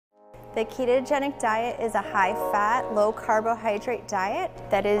The ketogenic diet is a high-fat, low-carbohydrate diet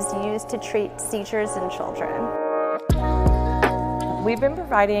that is used to treat seizures in children. We've been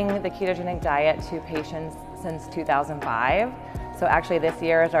providing the ketogenic diet to patients since 2005. So actually this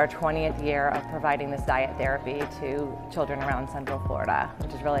year is our 20th year of providing this diet therapy to children around Central Florida,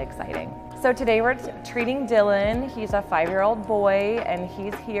 which is really exciting. So today we're treating Dylan. He's a 5-year-old boy and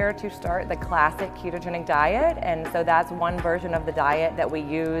he's here to start the classic ketogenic diet. And so that's one version of the diet that we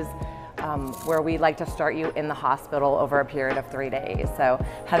use where we like to start you in the hospital over a period of 3 days. So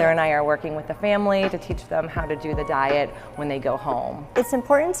Heather and I are working with the family to teach them how to do the diet when they go home. It's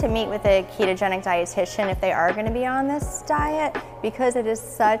important to meet with a ketogenic dietitian if they are going to be on this diet, because it is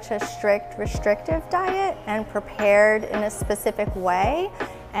such a strict, restrictive diet and prepared in a specific way.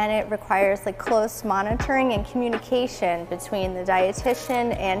 And it requires close monitoring and communication between the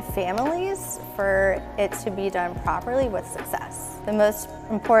dietitian and families for it to be done properly with success. The most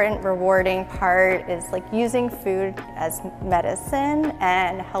important, rewarding part is using food as medicine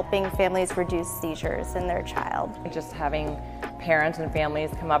and helping families reduce seizures in their child. Just having parents and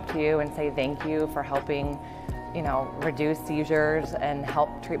families come up to you and say thank you for helping reduce seizures and help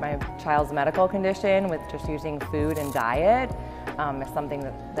treat my child's medical condition with just using food and diet is something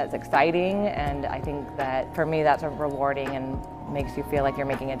that's exciting, and I think that for me that's rewarding and makes you feel like you're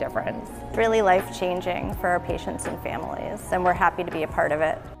making a difference. It's really life-changing for our patients and families, and we're happy to be a part of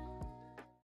it.